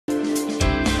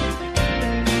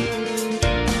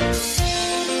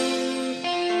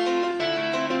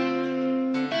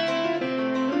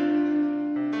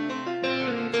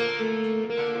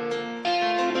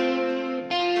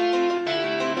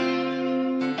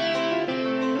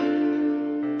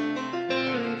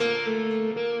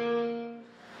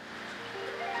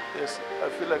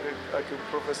like I can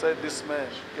prophesy this man.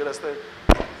 You understand?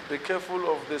 Be careful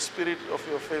of the spirit of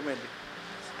your family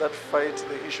that fights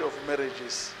the issue of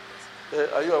marriages.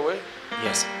 Are you aware?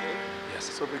 Yes. Yes.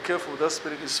 So be careful, that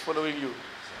spirit is following you.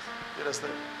 You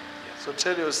understand? Yes. So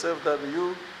tell yourself that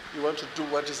you want to do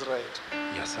what is right.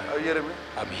 Yes, Are you hearing me?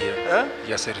 I'm here. Huh?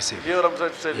 Yes, I receive. You hear what I'm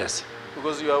trying to tell you? Yes.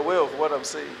 Because you are aware of what I'm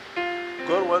saying.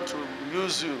 God wants to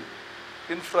use you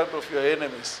in front of your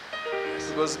enemies. Yes.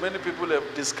 Because many people have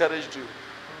discouraged you.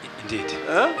 Indeed.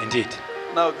 Huh? Indeed.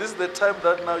 Now, this is the time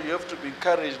that now you have to be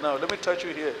encouraged now. Let me touch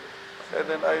you here. And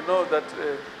then I know that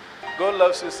God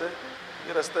loves you, sir.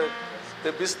 You understand?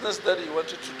 The business that you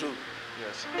wanted to do,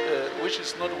 Yes. which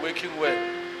is not working well,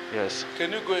 Yes.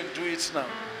 can you go and do it now?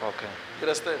 Okay. You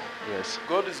understand? Yes.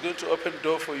 God is going to open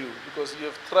door for you because you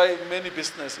have tried many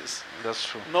businesses. That's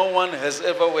true. No one has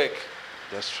ever worked.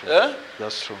 That's true. Eh?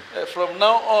 That's true. From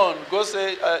now on, God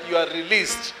say you are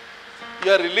released.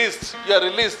 You are released. You are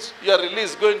released. You are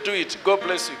released. Go and do it. God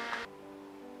bless you.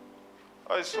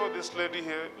 I saw this lady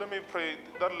here. Let me pray.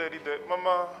 That lady there.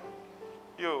 Mama,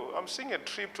 yo, I'm seeing a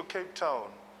trip to Cape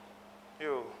Town.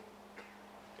 Yo.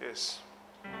 Yes.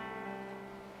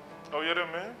 Oh, you hear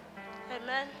me?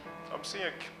 Amen. I'm seeing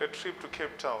a trip to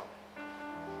Cape Town.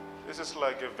 This is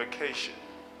like a vacation.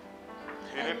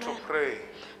 You need to pray.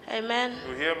 Amen.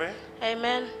 You hear me?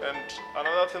 Amen. And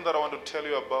another thing that I want to tell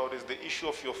you about is the issue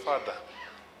of your father.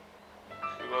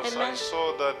 Because I Amen.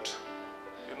 saw that,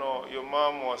 you know, your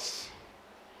mom was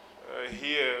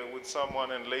here with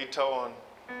someone, and later on,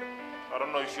 I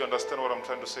don't know if you understand what I'm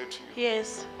trying to say to you.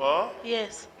 Yes. Huh?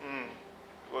 Yes.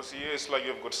 Because here it's like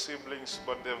you've got siblings,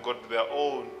 but they've got their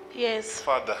own Yes.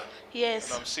 father.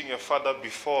 Yes. And I'm seeing a father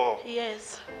before.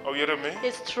 Yes. Oh, you hear me?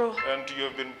 It's true. And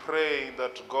you've been praying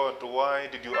that, God, why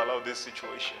did you allow this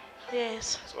situation?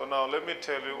 Yes. So now let me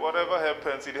tell you, whatever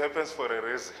happens, it happens for a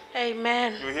reason.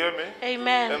 Amen. You hear me?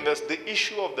 Amen. And there's the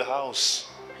issue of the house.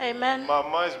 Amen.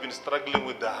 Mama has been struggling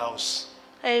with the house.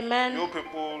 Amen. You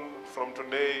people from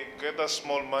today, get that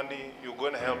small money, you go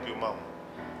and help your mom.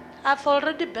 I've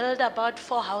already built about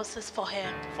 4 houses for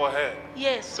her. For her.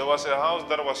 Yes. There was a house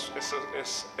that was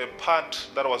a part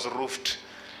that was roofed.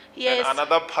 Yes. And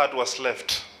another part was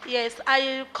left. Yes.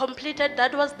 I completed.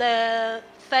 That was the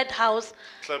 3rd house.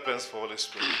 Clap hands for Holy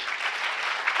Spirit.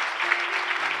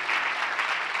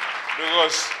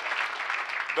 Because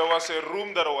there was a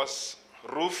room that was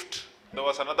roofed. There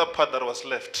was another part that was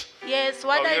left. Yes,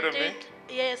 what Oh, I you hear did, me?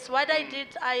 yes, what I did,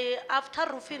 after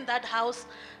roofing that house,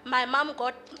 my mom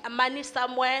got money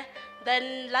somewhere.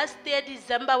 Then last year,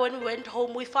 December, when we went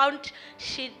home, we found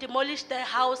she demolished the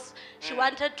house. She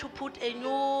wanted to put a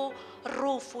new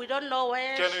roof. We don't know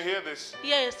where. Can you hear this?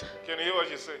 Yes. Can you hear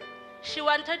what you say? She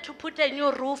wanted to put a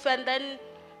new roof, and then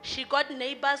she got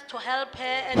neighbors to help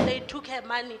her, and they took her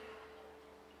money.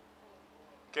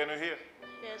 Can you hear?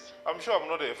 Yes. I'm sure I'm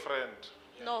not a friend.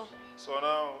 No. So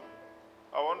now,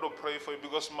 I want to pray for you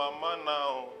because Mama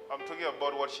now, I'm talking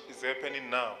about what is happening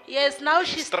now. Yes, now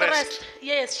she's Stressed. stressed.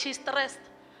 Yes, she's stressed.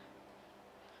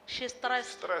 She's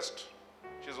stressed. Stressed.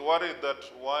 She's worried that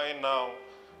why now?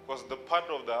 Because the part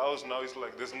of the house now is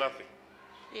like there's nothing.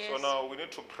 Yes. So now we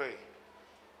need to pray,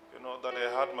 you know, that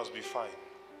her heart must be fine.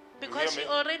 Because hear she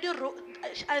me? already,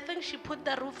 I think she put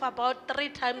the roof about 3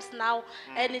 times now,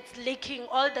 and it's leaking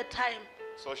all the time.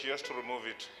 So she has to remove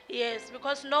it. Yes,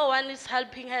 because no one is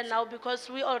helping her now because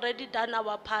we already done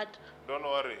our part. Don't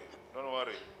worry. Don't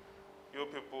worry. You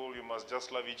people, you must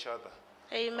just love each other.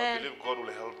 I Amen. believe God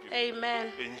will help you.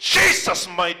 Amen. In Jesus'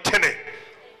 mighty name.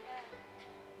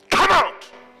 Come out!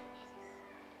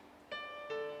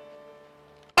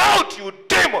 Out, you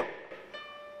demon!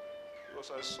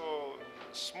 Because I saw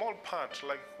a small part,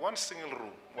 like one single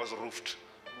room was roofed.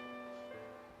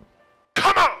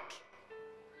 Come out!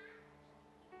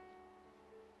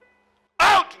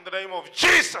 Out in the name of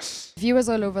Jesus! Viewers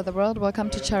all over the world, welcome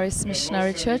to Charis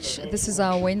Missionary Church. This is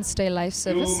our Wednesday live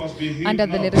service under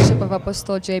the leadership of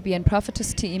Apostle JB and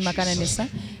Prophetess BJ Makananisa.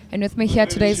 And with me here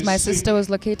today is my sister who was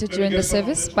located during the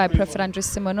service by Prophet Andries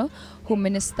Semono, who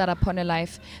ministered upon her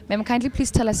life. Ma'am, kindly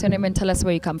please tell us your name and tell us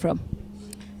where you come from.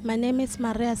 My name is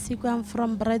Maria Siku. I'm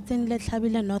from Bredin,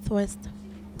 Lethabile, Northwest.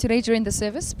 Today during the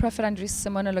service, Prophet Andries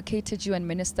Semono located you and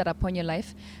ministered upon your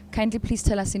life. Kindly please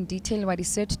tell us in detail what he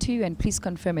said to you and please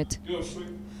confirm it.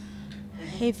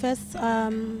 He first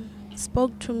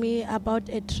spoke to me about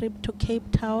a trip to Cape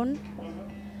Town.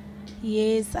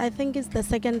 Yes, I think it's the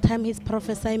second time he's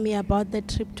prophesying me about the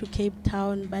trip to Cape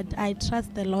Town, but I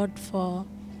trust the Lord for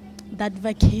that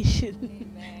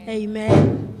vacation.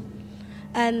 Amen.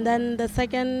 And then the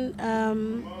second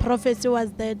prophecy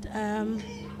was that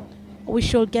we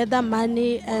should gather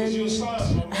money and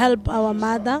help our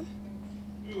mother.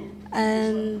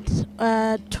 and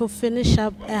to finish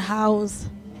up a house.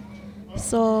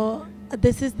 So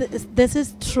this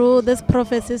is true. This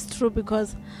prophecy is true,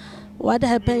 because what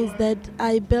happened is that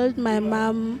I built my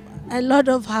mom a lot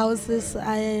of houses.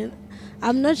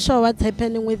 I'm not sure what's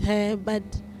happening with her, but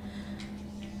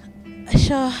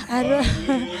sure,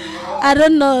 I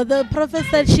don't know. The prophet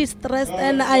said she's stressed,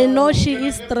 and I know she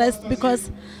is stressed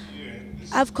because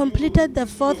I've completed the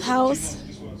 4th house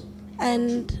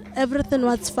and everything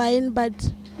was fine. But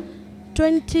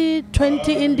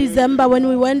 2020 in December, when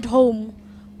we went home,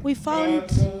 we found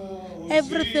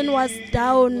everything was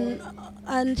down,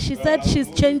 and she said she's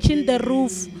changing the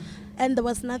roof, and there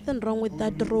was nothing wrong with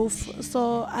that roof.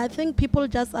 So I think people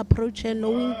just approach her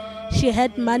knowing she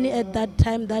had money at that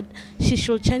time that she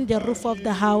should change the roof of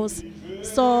the house.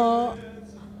 So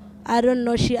I don't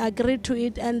know, she agreed to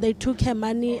it, and they took her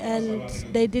money and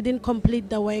they didn't complete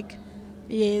the work.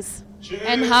 Yes.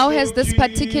 And how has this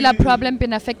particular problem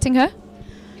been affecting her?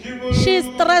 She's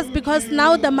stressed because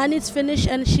now the money is finished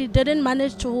and she didn't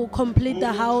manage to complete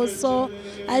the house. So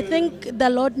I think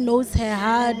the Lord knows her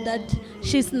heart that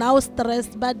she's now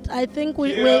stressed. But I think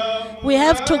we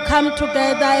have to come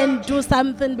together and do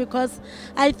something, because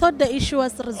I thought the issue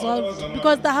was resolved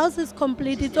because the house is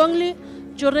complete. It's only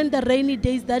during the rainy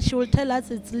days that she will tell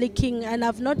us it's leaking, and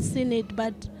I've not seen it,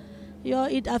 but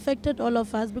it affected all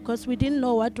of us because we didn't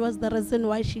know what was the reason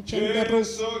why she changed the roof.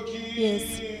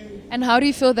 Yes. And how do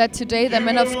you feel that today the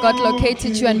man of God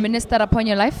located you and ministered upon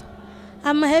your life?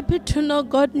 I'm happy to know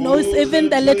God knows even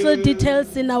the little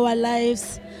details in our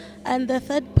lives. And the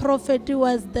 3rd prophet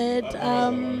was that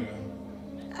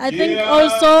I think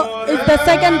also it's the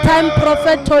 2nd time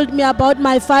prophet told me about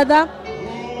my father,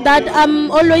 that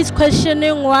I'm always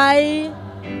questioning why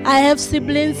I have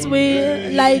siblings.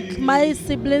 My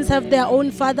siblings have their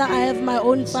own father, I have my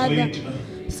own father.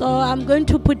 So I'm going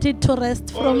to put it to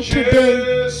rest from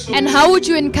today. And how would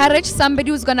you encourage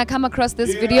somebody who's going to come across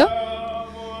this video?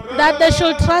 That they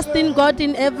should trust in God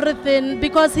in everything,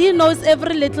 because He knows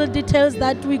every little details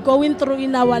that we're going through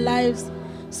in our lives.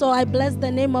 So I bless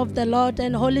the name of the Lord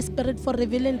and Holy Spirit for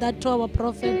revealing that to our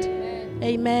prophet.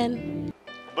 Amen.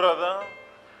 Brother,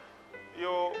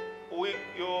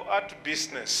 your art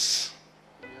business.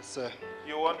 Yes, sir.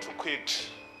 You want to quit.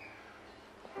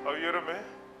 Are you hearing me?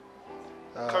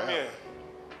 Come here.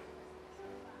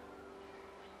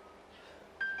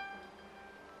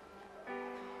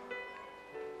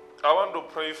 I want to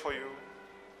pray for you.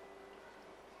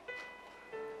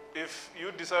 If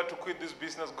you decide to quit this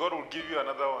business, God will give you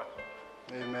another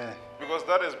one. Amen. Because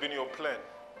that has been your plan.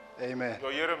 Amen.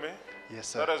 You're hearing me? Yes,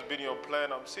 sir. That has been your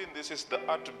plan. I'm seeing this is the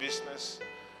art business.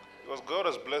 Because God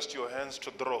has blessed your hands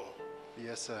to draw.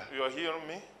 Yes, sir. You are hearing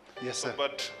me? Yes, sir.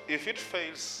 But if it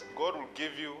fails, God will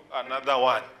give you another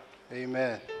one.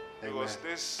 Amen. Because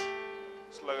this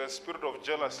is like a spirit of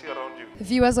jealousy around you.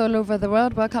 Viewers all over the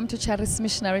world, welcome to Charis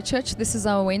Missionary Church. This is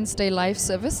our Wednesday live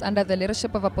service under the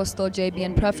leadership of Apostle JB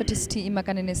and Prophetess T.E.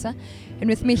 Makananisa. And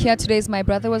with me here today is my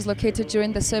brother, was located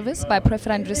during the service by Prophet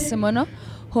Andries Semono,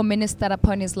 who ministered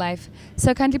upon his life.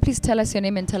 So kindly please tell us your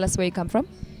name and tell us where you come from.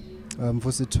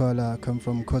 Vusitwala, I come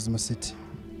from Cosmo City.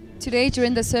 Today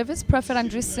during the service, Prophet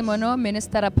Andries Semono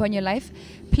ministered upon your life.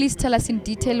 Please tell us in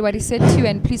detail what he said to you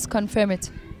and please confirm it.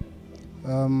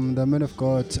 The man of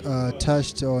God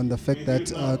touched on the fact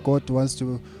that God wants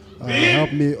to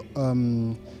help me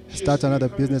start another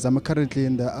business. I'm currently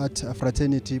in the art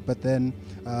fraternity, but then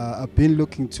I've been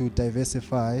looking to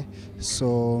diversify.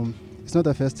 So it's not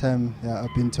the first time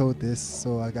I've been told this.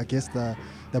 So I guess the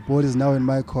ball is now in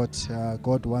my court.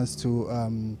 God wants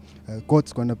to,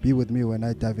 God's going to be with me when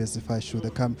I diversify. Should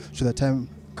the time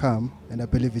come, and I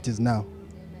believe it is now.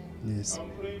 Yes.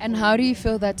 And how do you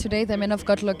feel that today the man of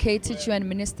God located you and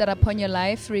ministered upon your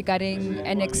life regarding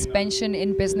an expansion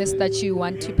in business that you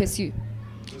want to pursue?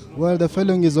 Well, the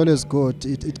feeling is always good.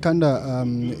 It kind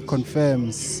of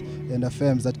confirms and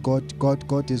affirms that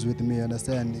God is with me,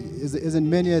 understand? Isn't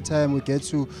many a time we get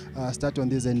to start on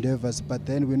these endeavors, but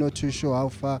then we're not too sure how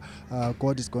far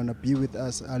God is going to be with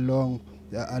us along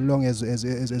as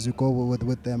we go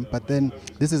with them. But then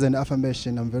this is an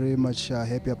affirmation. I'm very much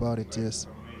happy about it, yes.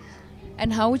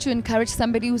 And how would you encourage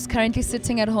somebody who's currently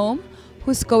sitting at home,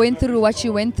 who's going through what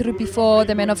you went through before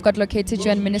the man of God located you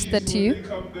and ministered to you?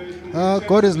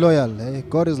 God is loyal.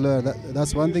 God is loyal.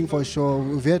 That's one thing for sure.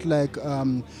 We've had like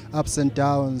ups and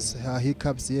downs,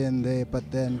 hiccups here and there,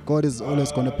 but then God is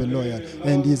always going to be loyal,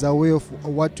 and He's aware of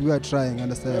what we are trying.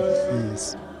 Understand?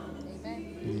 Yes.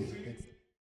 Amen. Yeah.